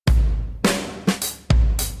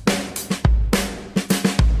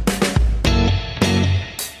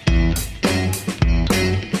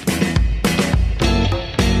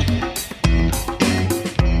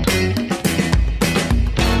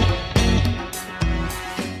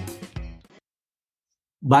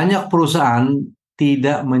banyak perusahaan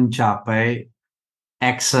tidak mencapai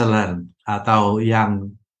excellent atau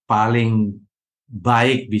yang paling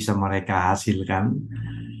baik bisa mereka hasilkan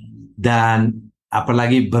dan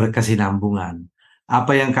apalagi berkesinambungan.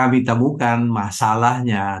 Apa yang kami temukan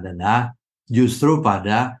masalahnya adalah justru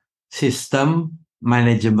pada sistem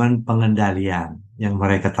manajemen pengendalian yang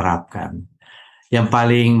mereka terapkan. Yang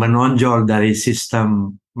paling menonjol dari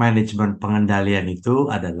sistem manajemen pengendalian itu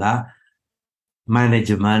adalah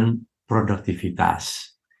manajemen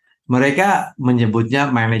produktivitas. Mereka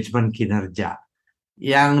menyebutnya manajemen kinerja.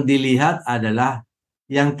 Yang terlihat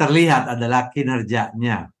adalah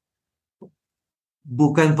kinerjanya,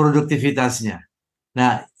 bukan produktivitasnya.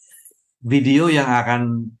 Nah, video yang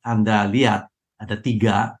akan Anda lihat, ada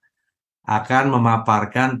 3, akan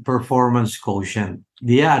memaparkan performance quotient.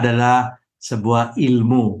 Dia adalah sebuah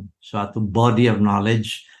ilmu, suatu body of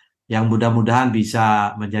knowledge yang mudah-mudahan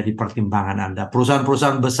bisa menjadi pertimbangan Anda.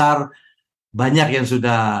 Perusahaan-perusahaan besar banyak yang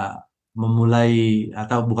sudah memulai,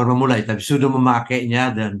 atau bukan memulai, tapi sudah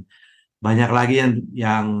memakainya, dan banyak lagi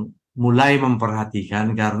yang mulai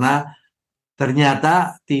memperhatikan karena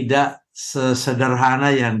ternyata tidak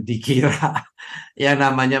sesederhana yang dikira. Yang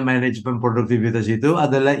namanya manajemen produktivitas itu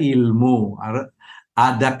adalah ilmu,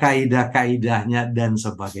 ada kaidah-kaidahnya dan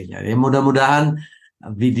sebagainya. Ya, mudah-mudahan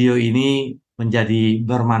video ini menjadi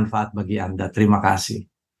bermanfaat bagi Anda. Terima kasih.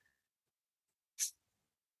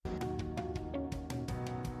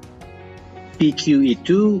 PQ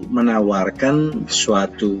itu menawarkan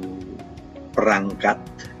suatu perangkat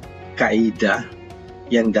kaidah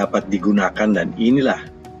yang dapat digunakan, dan inilah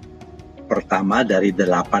pertama dari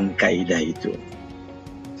 8 kaidah itu.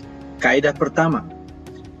 Kaidah pertama,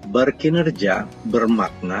 berkinerja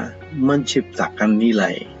bermakna menciptakan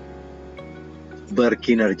nilai.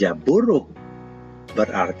 Berkinerja buruk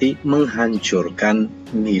berarti menghancurkan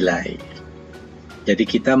nilai. Jadi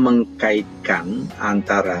kita mengkaitkan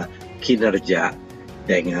antara kinerja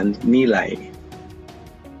dengan nilai.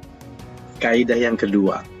 Kaidah yang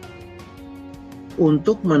kedua,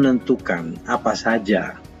 untuk menentukan apa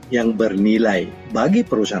saja yang bernilai bagi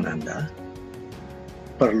perusahaan Anda,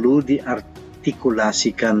 perlu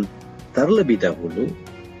diartikulasikan terlebih dahulu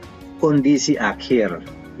kondisi akhir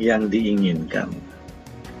yang diinginkan.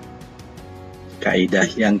 Kaidah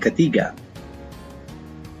yang ketiga,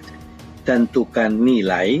 tentukan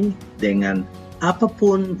nilai dengan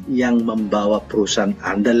apapun yang membawa perusahaan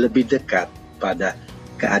Anda lebih dekat pada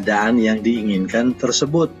keadaan yang diinginkan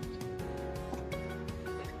tersebut.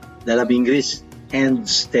 Dalam Inggris, end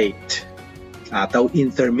state atau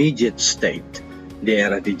intermediate state di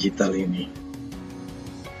era digital ini.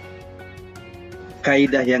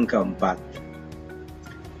 Kaidah yang keempat,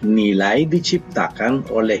 nilai diciptakan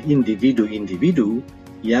oleh individu-individu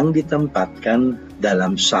yang ditempatkan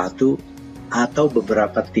dalam satu atau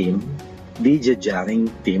beberapa tim di jejaring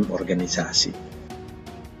tim organisasi.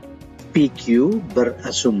 PQ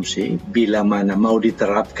berasumsi bila mana mau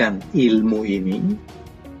diterapkan ilmu ini,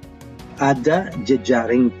 ada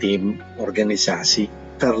jejaring tim organisasi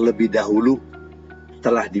terlebih dahulu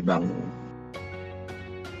telah dibangun.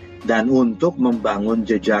 Dan untuk membangun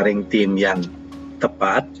jejaring tim yang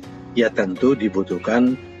tepat, ya tentu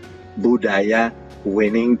dibutuhkan budaya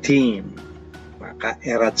winning team. Maka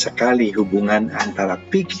erat sekali hubungan antara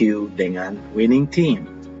PQ dengan winning team.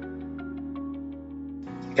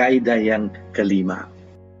 Kaidah yang kelima,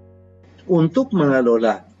 untuk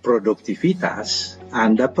mengelola produktivitas,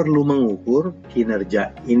 Anda perlu mengukur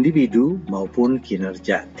kinerja individu maupun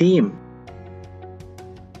kinerja tim.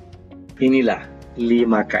 Inilah 5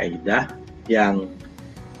 kaidah yang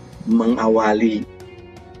mengawali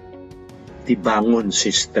dibangun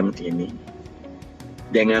sistem ini.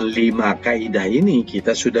 Dengan 5 kaidah ini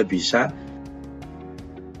kita sudah bisa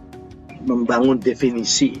membangun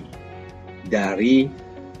definisi dari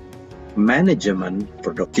manajemen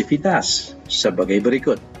produktivitas sebagai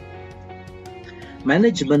berikut.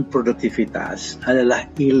 Manajemen produktivitas adalah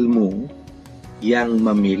ilmu yang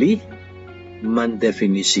memilih,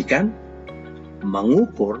 mendefinisikan,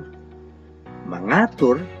 mengukur,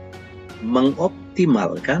 mengatur,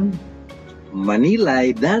 mengoptimalkan,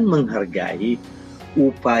 menilai, dan menghargai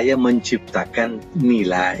upaya menciptakan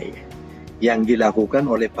nilai yang dilakukan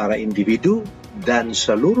oleh para individu dan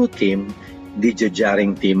seluruh tim di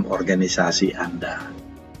jejaring tim organisasi Anda.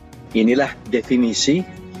 Inilah definisi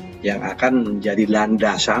yang akan menjadi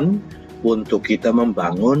landasan untuk kita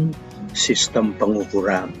membangun sistem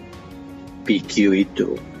pengukuran PQ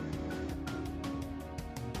itu.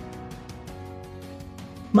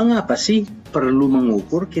 Mengapa sih perlu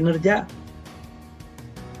mengukur kinerja?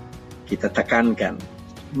 Kita tekankan,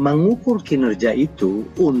 mengukur kinerja itu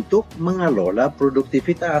untuk mengelola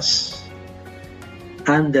produktivitas.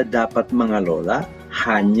 Anda dapat mengelola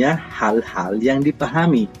hanya hal-hal yang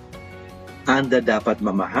dipahami. Anda dapat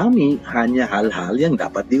memahami hanya hal-hal yang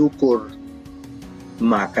dapat diukur.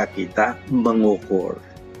 Maka kita mengukur.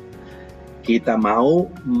 Kita mau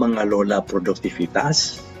mengelola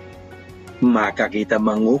produktivitas, maka kita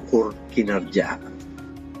mengukur kinerja.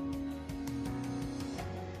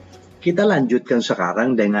 Kita lanjutkan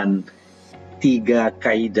sekarang dengan 3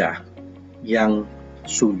 kaidah yang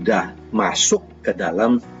sudah masuk ke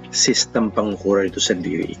dalam sistem pengukuran itu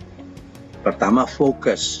sendiri. Pertama,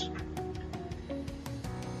 fokus.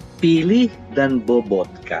 Pilih dan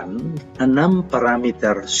bobotkan 6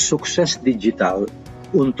 parameter sukses digital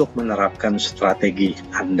untuk menerapkan strategi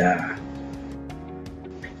Anda.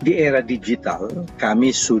 Di era digital, kami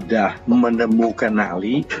sudah menemukan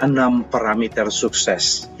 6 parameter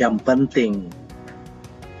sukses yang penting.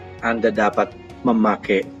 Anda dapat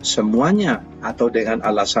memakai semuanya atau dengan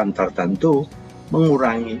alasan tertentu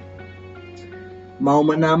mengurangi. Mau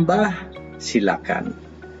menambah, silakan.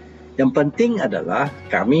 Yang penting adalah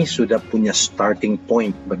kami sudah punya starting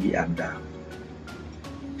point bagi Anda.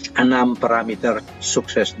 6 parameter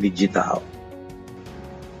sukses digital.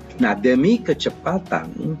 Nah, demi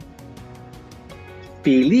kecepatan,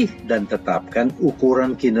 pilih dan tetapkan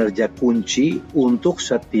ukuran kinerja kunci untuk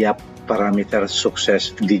setiap parameter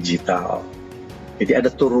sukses digital. Jadi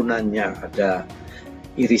ada turunannya, ada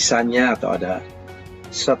irisannya atau ada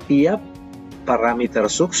setiap parameter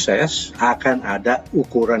sukses akan ada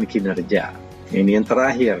ukuran kinerja. Ini yang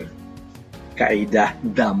terakhir, kaidah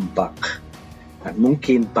dampak. Dan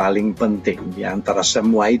mungkin paling penting di antara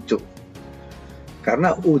semua itu.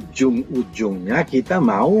 Karena ujung-ujungnya kita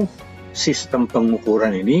mau sistem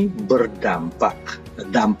pengukuran ini berdampak.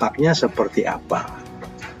 Dampaknya seperti apa?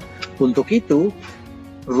 Untuk itu,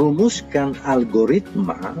 rumuskan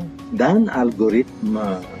algoritma dan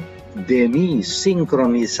algoritma demi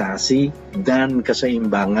sinkronisasi dan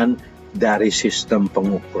keseimbangan dari sistem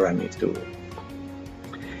pengukuran itu.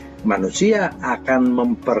 Manusia akan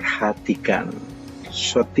memperhatikan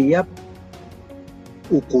setiap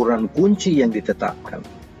ukuran kunci yang ditetapkan,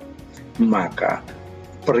 maka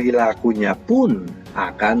perilakunya pun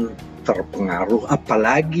akan terpengaruh,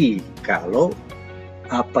 apalagi kalau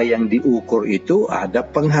apa yang diukur itu ada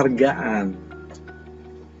penghargaan.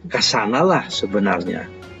 Kesanalah sebenarnya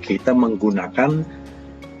kita menggunakan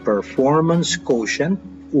performance quotient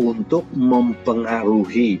untuk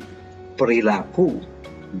mempengaruhi perilaku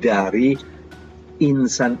dari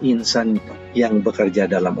insan-insan yang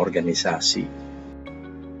bekerja dalam organisasi.